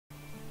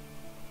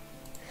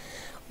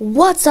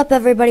What's up,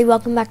 everybody?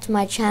 Welcome back to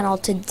my channel.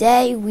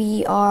 Today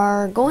we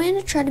are going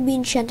to try to be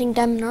enchanting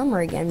diamond armor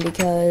again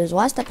because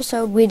last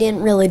episode we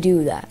didn't really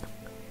do that.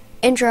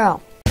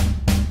 Intro.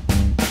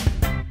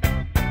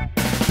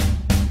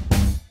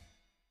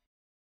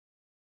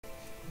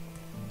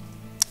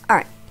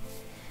 Alright.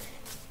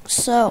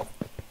 So,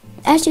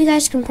 as you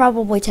guys can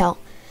probably tell,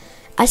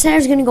 I said I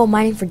was going to go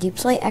mining for deep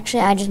slate.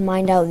 Actually, I just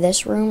mined out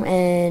this room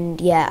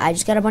and yeah, I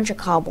just got a bunch of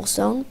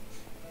cobblestone.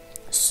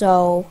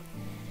 So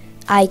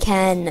I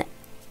can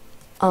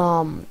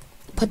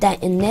put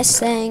that in this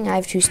thing. I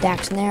have 2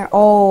 stacks in there.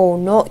 Oh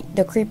no,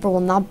 the creeper will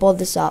not blow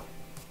this up.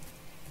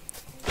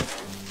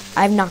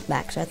 I have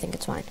knockback, so I think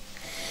it's fine.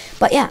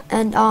 But yeah,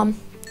 and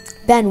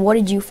Ben, what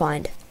did you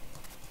find?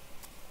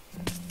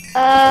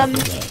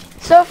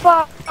 So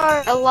far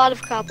a lot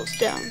of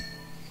cobblestone.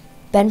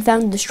 Ben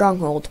found the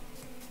stronghold.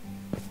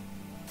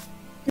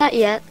 Not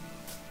yet.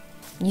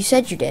 You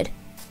said you did.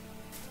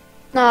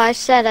 No, I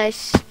said I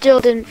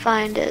still didn't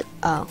find it.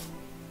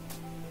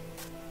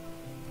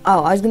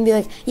 Oh, I was gonna be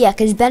like, yeah,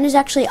 because Ben is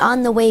actually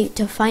on the way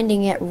to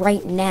finding it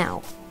right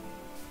now.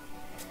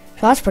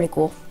 So that's pretty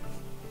cool.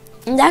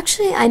 And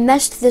actually, I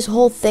messed this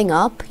whole thing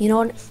up. You know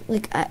what?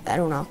 Like, I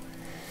don't know.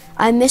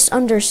 I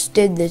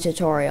misunderstood the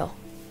tutorial.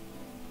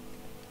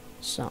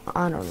 So,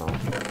 I don't know.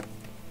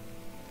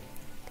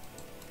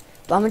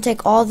 But I'm gonna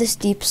take all this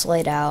deep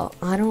slate out.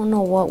 I don't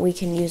know what we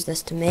can use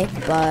this to make,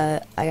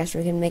 but I guess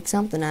we can make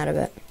something out of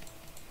it.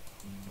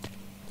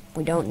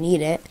 We don't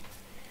need it.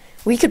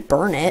 We could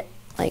burn it.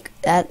 Like,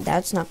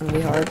 that's not gonna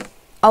be hard.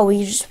 Oh,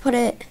 we just put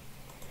it...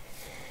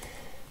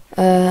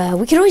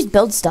 we can always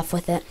build stuff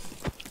with it.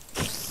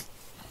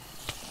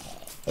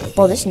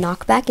 Bro, this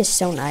knockback is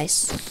so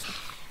nice.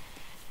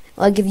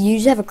 Like, if you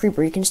just have a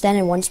creeper, you can stand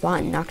in one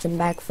spot and knock them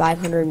back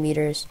 500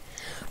 meters.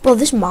 Bro,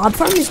 this mob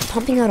farm is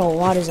pumping out a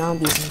lot of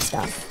zombies and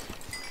stuff.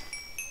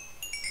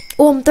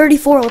 Oh, I'm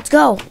 34. Let's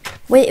go.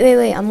 Wait.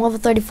 I'm level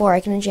 34.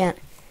 I can enchant.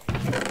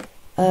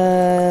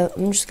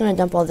 I'm just gonna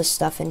dump all this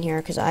stuff in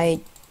here because I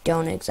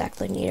don't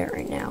exactly need it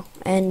right now.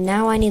 And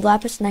now I need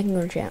lapis and I can go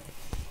enchant.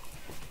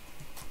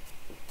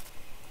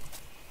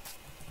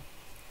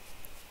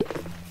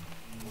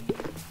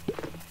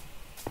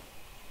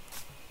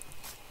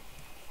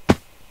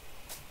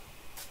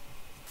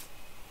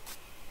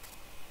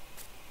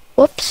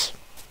 Whoops.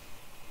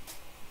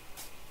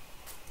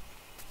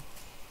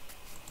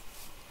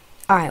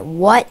 Alright,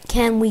 what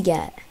can we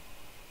get?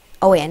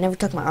 Oh wait, I never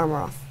took my armor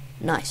off.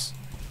 Nice.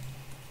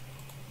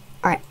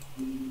 Alright.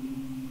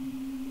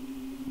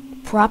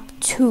 Prop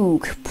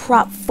 2.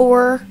 Prop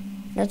 4.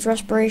 That's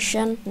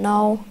respiration.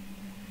 No.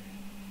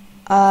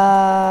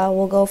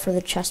 We'll go for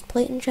the chest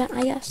plate enchant,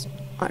 I guess.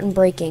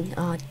 Unbreaking.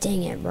 Oh,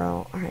 dang it,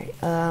 bro. Alright,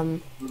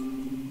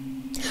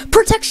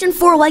 Protection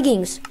 4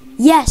 leggings!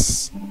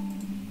 Yes!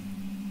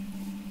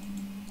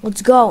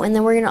 Let's go, and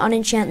then we're gonna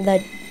unenchant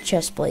the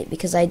chest plate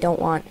because I don't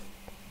want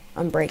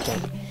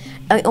unbreaking.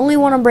 I only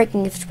want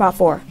unbreaking if it's prop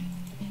 4.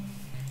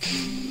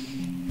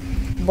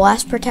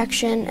 Blast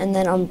protection, and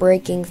then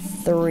unbreaking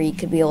 3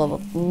 could be a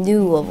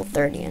new level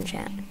 30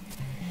 enchant.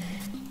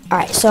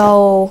 Alright,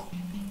 so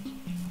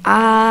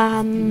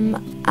I'm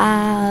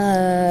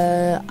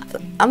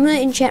gonna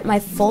enchant my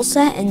full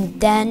set and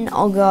then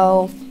I'll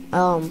go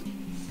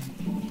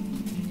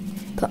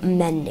put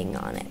mending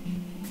on it.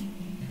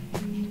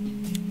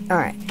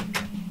 Alright.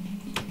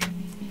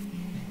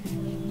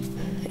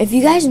 If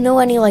you guys know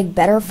any like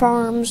better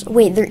farms,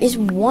 wait, there is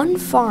one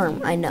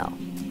farm I know.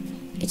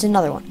 It's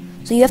another one.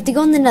 So you have to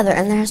go in the nether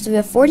and there has to be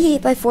a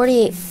 48 by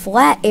 48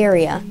 flat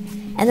area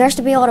and there has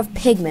to be a lot of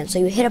pigment. So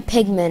you hit a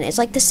pigment. It's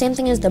like the same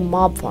thing as the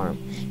mob farm.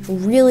 It's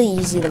really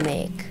easy to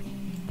make.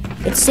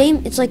 It's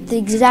like the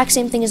exact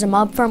same thing as a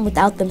mob farm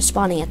without them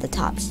spawning at the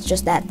top. It's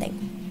just that thing.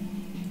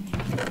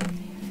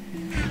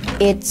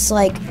 It's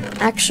like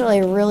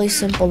actually really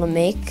simple to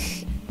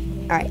make.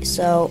 Alright,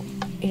 so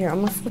here, I'm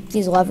gonna flip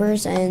these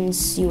levers and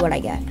see what I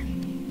get.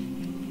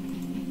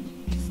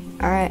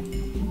 Alright.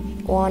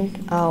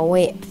 1. Oh,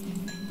 wait.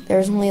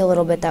 There's only a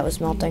little bit that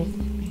was melting.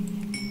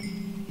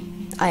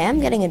 I am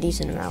getting a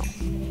decent amount.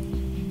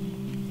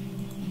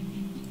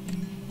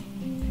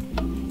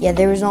 Yeah,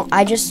 there was no...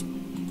 I just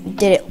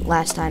did it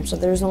last time, so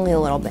there's only a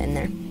little bit in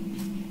there.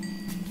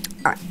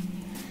 Alright.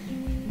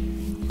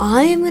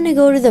 I am gonna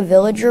go to the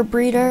villager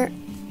breeder.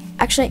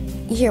 Actually,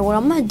 here, what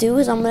I'm gonna do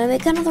is I'm gonna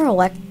make another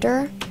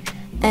elector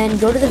and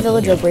go to the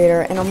villager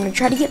breeder, and I'm gonna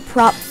try to get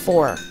prop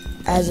 4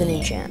 as an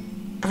enchant.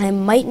 I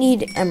might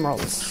need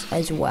emeralds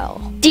as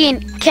well.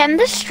 Dean, can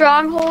the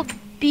stronghold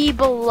be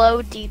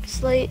below deep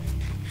slate?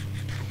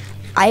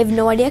 I have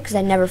no idea because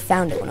I never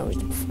found it when I was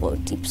below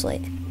deep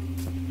slate.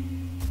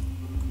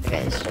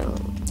 Okay, so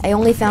I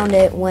only found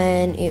it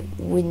when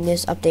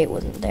this update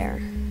wasn't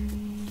there.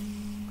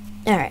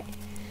 Alright.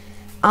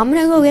 I'm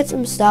gonna go get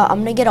some stuff. I'm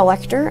gonna get a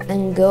lector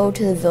and go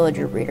to the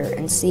villager breeder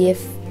and see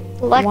if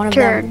one of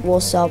them will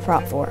sell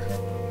prop 4.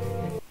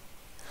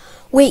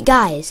 Wait,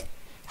 guys.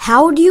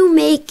 How do you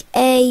make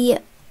a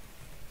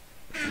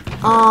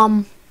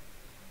oh,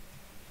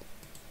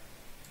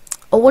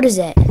 what is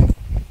it?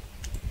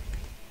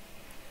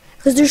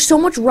 Because there's so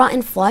much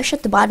rotten flesh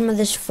at the bottom of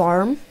this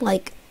farm.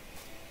 Like,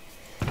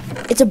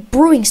 it's a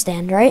brewing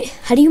stand, right?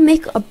 How do you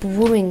make a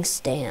brewing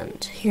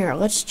stand? Here,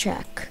 let's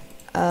check.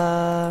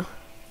 Alright,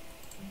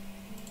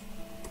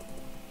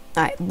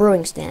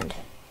 brewing stand.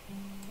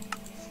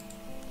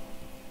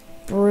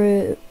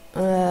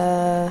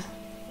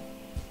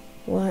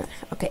 What?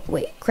 Okay,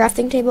 wait.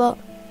 Crafting table.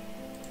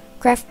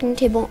 Crafting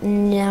table.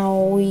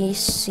 Now we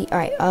see.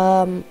 Alright,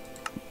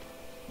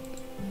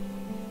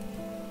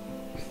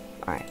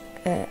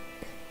 Alright,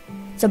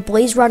 it's a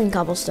blaze rod and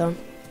cobblestone.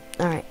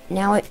 Alright,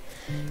 now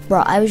bro,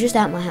 I was just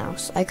at my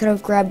house. I could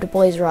have grabbed a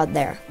blaze rod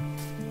there.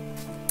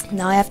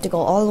 Now I have to go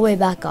all the way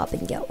back up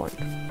and get one.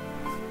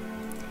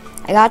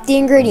 I got the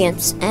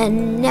ingredients,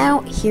 and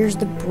now here's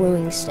the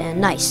brewing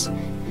stand. Nice.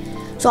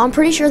 So I'm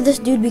pretty sure this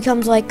dude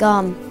becomes like,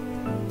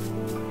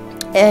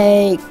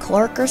 a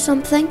clerk or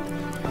something.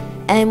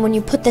 And when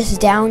you put this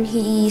down,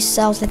 he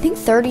sells, I think,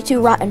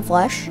 32 rotten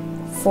flesh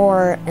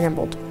for an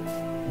emerald.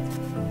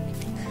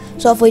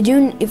 So if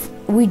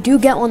we do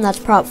get one that's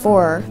prop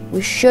 4,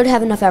 we should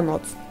have enough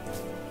emeralds.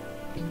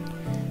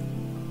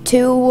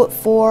 2,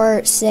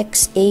 4,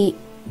 6, 8,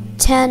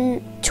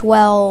 10,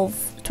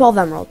 12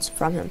 emeralds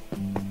from him.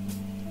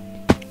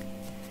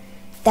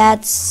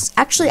 That's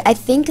actually, I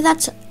think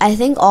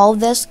all of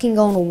this can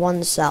go into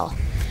one sell.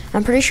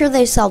 I'm pretty sure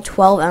they sell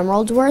 12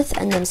 emeralds worth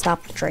and then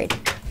stop the trade.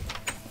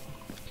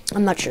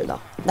 I'm not sure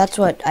though. That's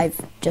what I've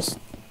just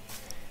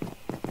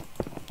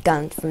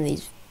gotten from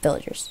these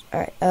villagers.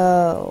 Alright,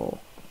 oh.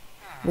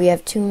 We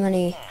have too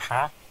many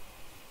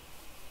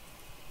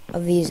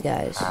of these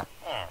guys.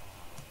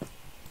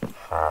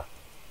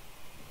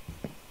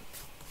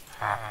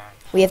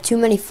 We have too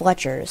many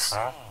Fletchers.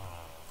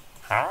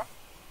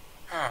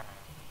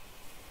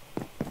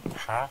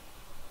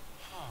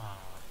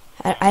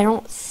 I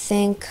don't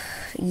think...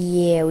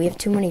 Yeah, we have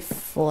too many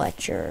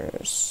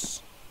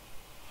Fletchers.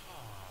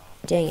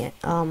 Dang it.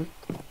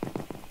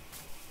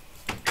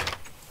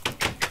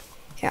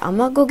 Here, I'm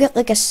gonna go get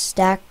like a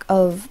stack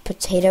of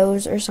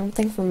potatoes or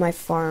something from my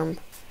farm,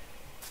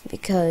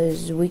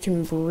 because we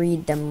can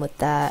breed them with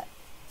that.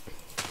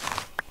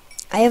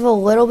 I have a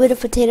little bit of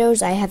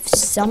potatoes. I have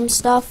some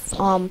stuff.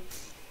 I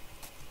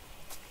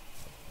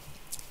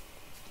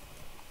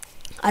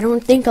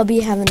don't think I'll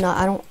have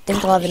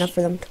enough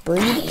for them to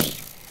breed.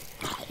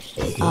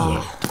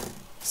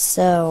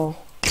 So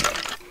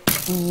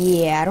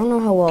yeah, I don't know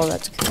how well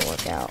that's gonna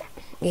work out.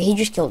 Yeah, he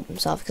just killed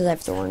himself because I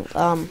have thorns.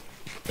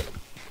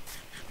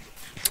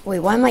 Wait,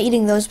 why am I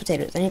eating those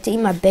potatoes? I need to eat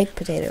my baked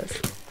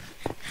potatoes.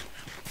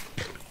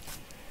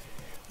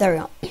 There we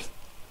go.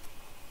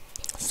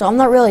 So I'm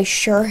not really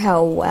sure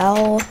how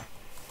well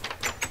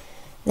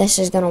this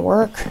is gonna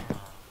work.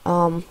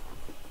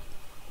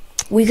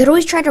 We could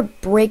always try to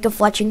break a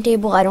fletching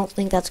table. I don't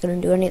think that's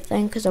gonna do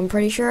anything because I'm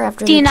pretty sure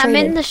after Dean, I'm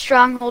in the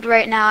stronghold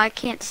right now. I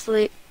can't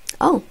sleep.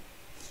 Oh.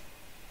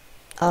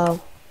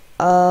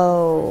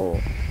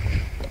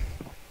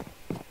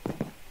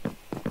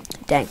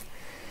 Dang.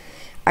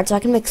 Alright, so I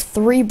can make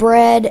 3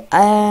 bread,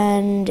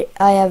 and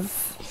I have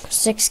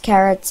 6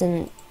 carrots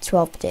and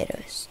 12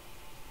 potatoes.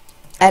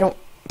 I don't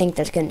think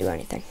that's gonna do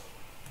anything.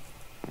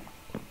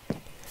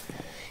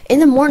 In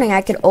the morning,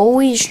 I could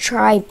always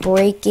try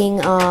breaking,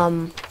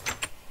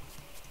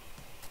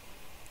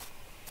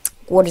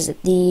 what is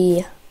it,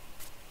 the,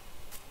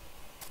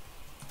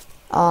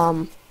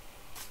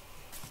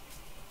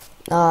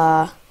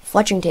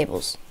 fletching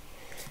tables.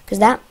 Because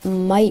that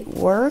might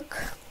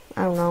work.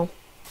 I don't know.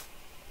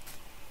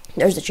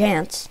 There's a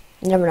chance.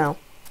 You never know.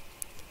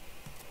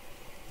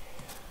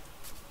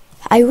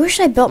 I wish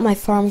I built my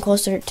farm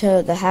closer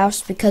to the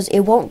house because it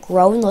won't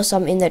grow unless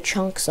I'm in the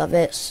chunks of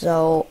it.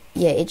 So,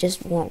 yeah, it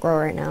just won't grow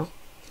right now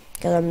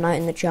because I'm not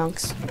in the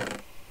chunks.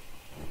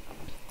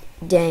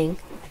 Dang.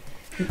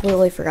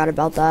 Completely forgot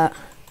about that.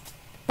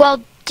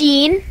 Well,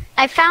 Dean,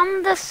 I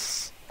found the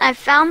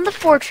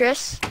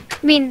fortress.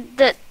 I mean,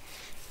 the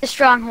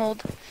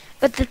stronghold.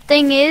 But the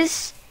thing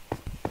is,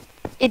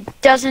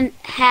 it doesn't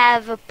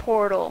have a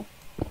portal.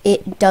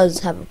 It does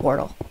have a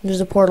portal. There's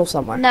a portal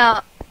somewhere.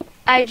 No,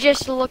 I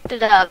just looked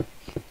it up.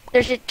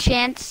 There's a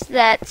chance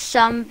that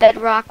some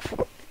bedrock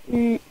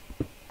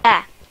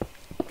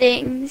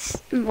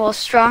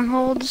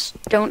strongholds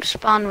don't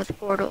spawn with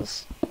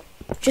portals.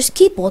 Just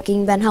keep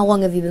looking, Ben. How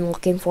long have you been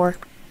looking for?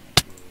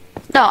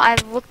 No,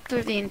 I've looked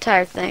through the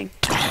entire thing.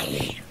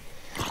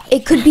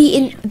 It could be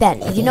in,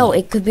 Ben, you know,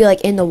 it could be like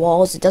in the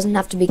walls. It doesn't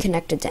have to be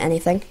connected to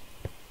anything.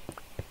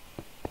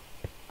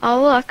 Oh,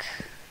 look.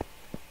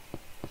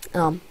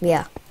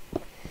 Yeah.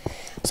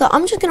 So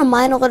I'm just gonna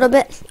mine a little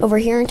bit over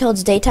here until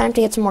it's daytime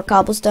to get some more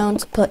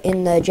cobblestones, put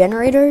in the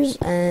generators,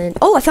 and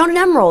oh, I found an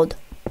emerald.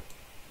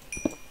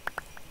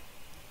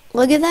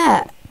 Look at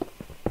that.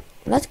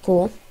 That's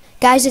cool.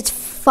 Guys, it's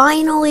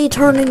finally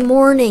turning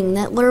morning.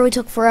 That literally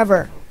took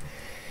forever.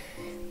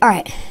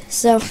 Alright,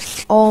 so,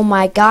 oh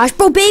my gosh.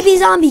 Bro, baby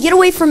zombie, get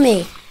away from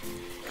me.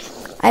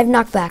 I have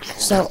knockback,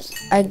 so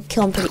I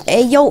kill him pretty.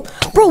 Hey, yo.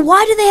 Bro,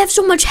 why do they have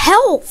so much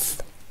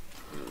health?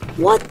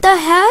 What the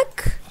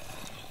heck?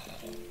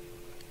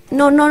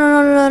 No, no,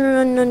 no, no,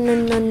 no, no, no,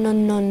 no, no,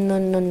 no, no,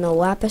 no, no.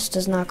 Lapis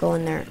does not go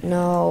in there.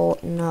 No,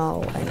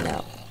 no, and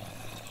no.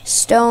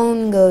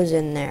 Stone goes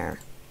in there.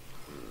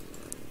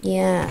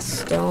 Yeah,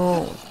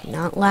 stone,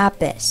 not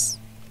lapis.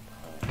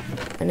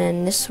 And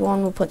then this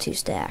one we'll put 2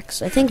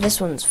 stacks. I think this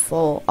one's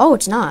full. Oh,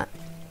 it's not.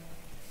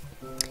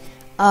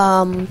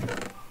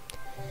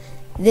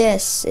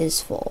 This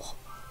is full.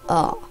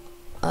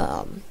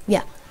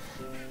 Yeah.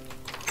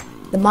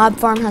 The mob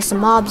farm has some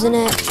mobs in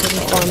it. We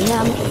can farm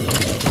them.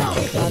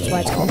 That's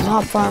why it's called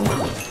mob farm.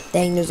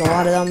 Dang, there's a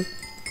lot of them.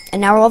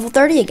 And now we're level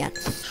 30 again.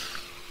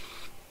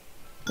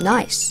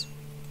 Nice.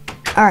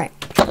 Alright.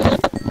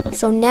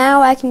 So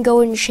now I can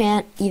go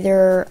enchant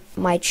either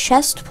my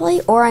chest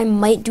plate or I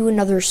might do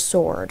another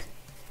sword.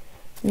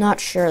 Not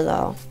sure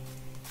though.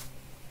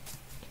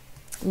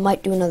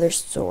 Might do another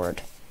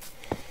sword.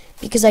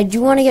 Because I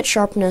do want to get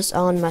sharpness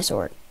on my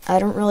sword. I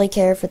don't really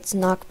care if it's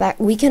knockback.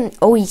 We can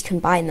always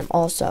combine them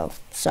also.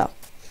 So,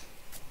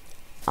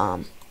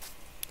 I'm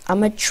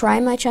gonna try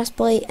my chest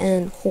plate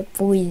and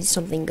hopefully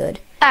something good.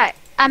 Alright,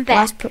 I'm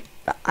back.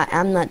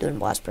 I'm not doing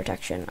blast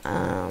protection.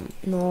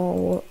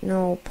 No,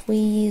 no,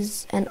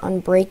 please. And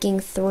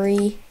unbreaking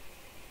 3.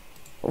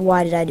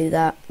 Why did I do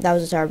that? That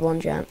was a terrible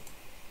enchant.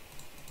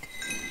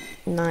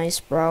 Nice,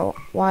 bro.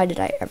 Why did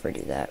I ever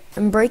do that?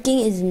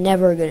 Unbreaking is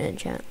never a good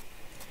enchant.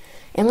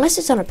 Unless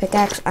it's on a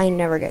pickaxe, I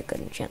never get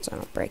good enchants on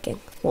unbreaking.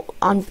 Well,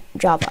 on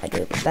Java I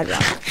do, but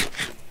Bedrock.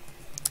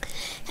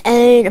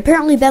 And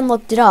apparently Ben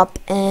looked it up,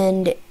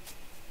 and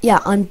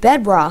yeah, on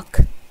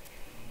Bedrock,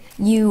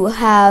 you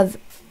have,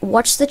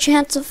 what's the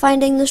chance of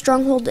finding the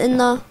stronghold in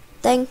the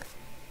thing?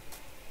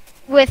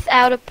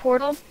 Without a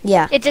portal?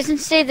 Yeah. It doesn't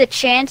say the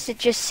chance, it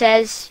just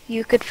says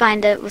you could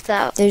find it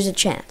without. There's a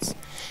chance.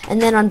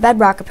 And then on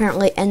Bedrock,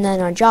 apparently, and then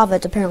on Java,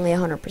 it's apparently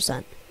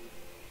 100%.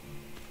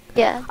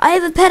 Yeah. I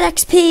have a pet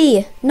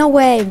XP! No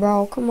way,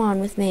 bro. Come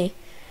on with me.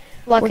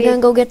 Lucky. We're gonna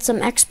go get some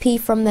XP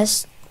from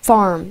this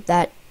farm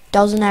that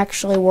doesn't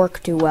actually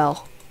work too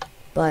well.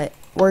 But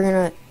we're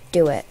gonna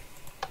do it.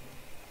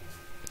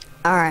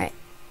 Alright.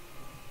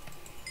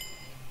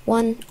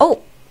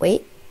 Oh,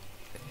 wait.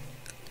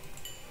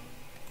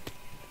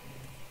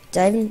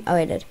 Did I even? Oh,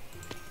 I did.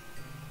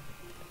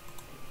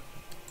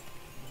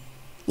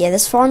 Yeah,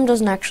 this farm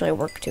doesn't actually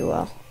work too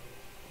well.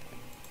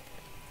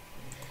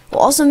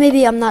 Well, also,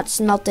 maybe I'm not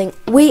smelting.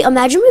 Wait,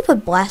 imagine we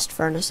put blast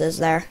furnaces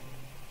there.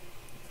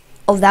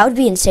 Oh, that would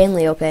be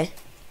insanely OP.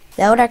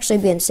 That would actually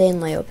be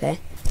insanely OP.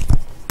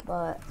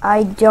 But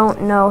I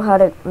don't know how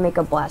to make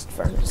a blast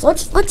furnace.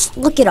 Let's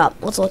look it up.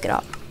 Let's look it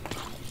up.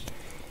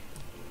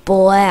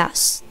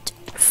 Blast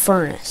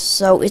furnace.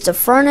 So it's a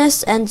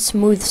furnace and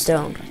smooth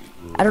stone.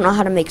 I don't know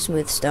how to make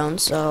smooth stone,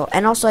 so,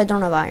 and also I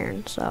don't have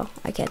iron, so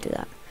I can't do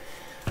that.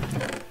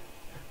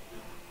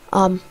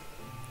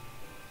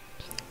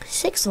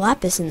 6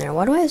 lapis in there.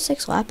 Why do I have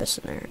 6 lapis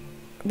in there?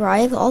 Bro, I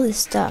have all this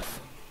stuff.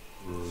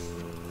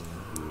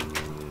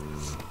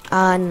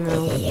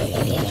 No.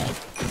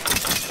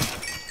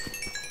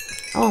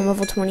 Oh, I'm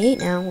level 28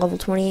 now. Level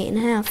 28 and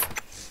a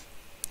half.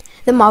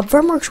 The mob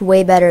farm works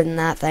way better than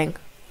that thing.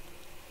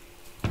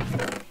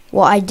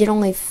 Well, I did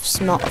only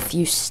smelt a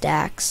few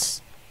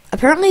stacks.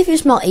 Apparently, if you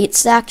smelt 8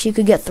 stacks, you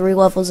could get 3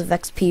 levels of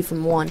XP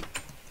from 1.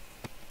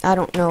 I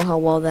don't know how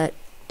well that...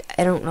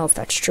 I don't know if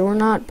that's true or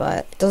not,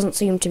 but it doesn't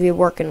seem to be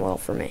working well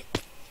for me.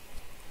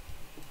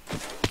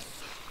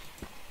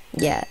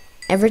 Yeah,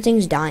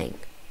 everything's dying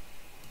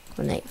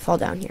when they fall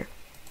down here.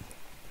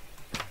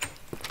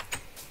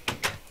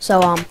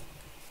 So,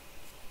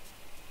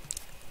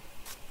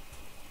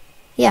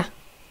 yeah.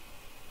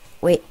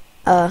 Wait,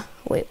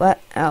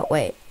 what? Oh,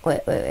 wait.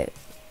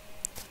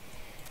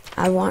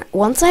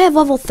 Once I have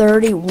level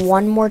 30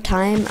 one more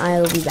time,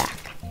 I'll be back.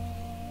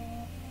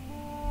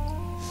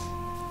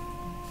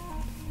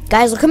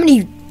 Guys, look how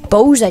many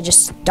bows I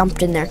just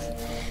dumped in there.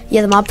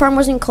 Yeah, the mob farm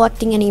wasn't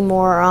collecting any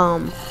more,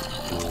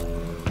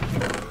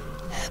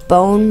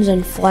 bones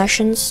and flesh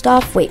and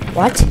stuff. Wait,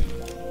 what?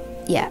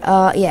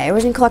 Yeah, yeah, it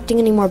wasn't collecting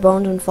any more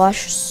bones and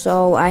flesh,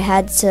 so I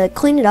had to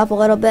clean it up a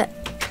little bit.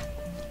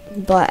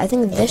 But I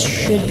think this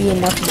should be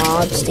enough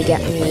mobs to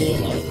get me...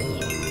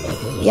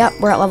 Yep,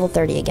 we're at level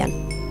 30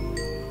 again.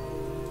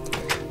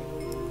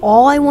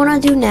 All I want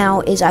to do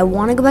now is I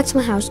want to go back to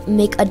my house,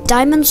 make a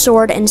diamond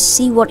sword, and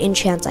see what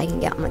enchants I can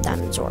get on my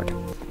diamond sword.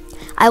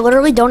 I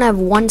literally don't have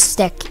 1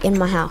 stick in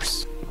my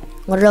house.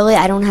 Literally,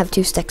 I don't have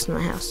 2 sticks in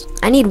my house.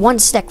 I need 1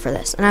 stick for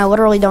this, and I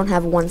literally don't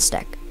have 1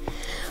 stick.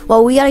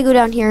 Well, we gotta go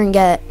down here and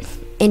get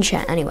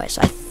enchant anyway,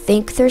 so I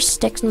think there's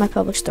sticks in my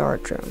public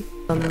storage room.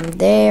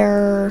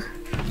 There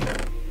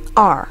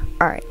are.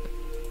 Alright.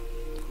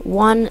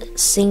 1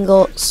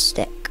 single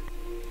stick.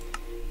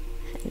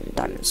 And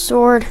diamond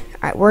sword.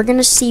 Alright, we're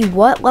gonna see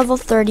what level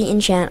 30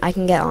 enchant I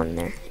can get on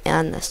there.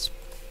 On this.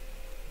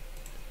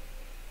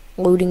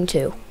 Loading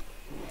 2.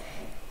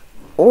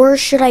 Or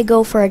should I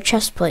go for a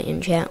chestplate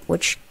enchant,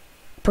 which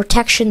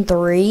protection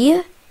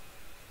 3?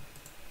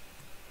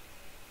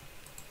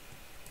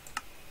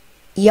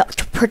 Yup,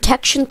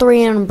 protection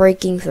 3 and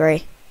breaking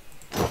 3.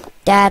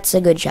 That's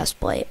a good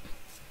chestplate.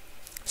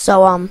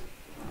 So,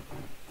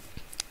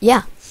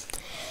 yeah.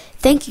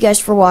 Thank you guys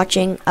for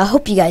watching. I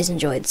hope you guys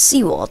enjoyed. See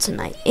you all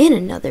tonight in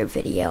another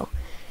video.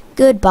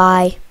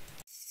 Goodbye.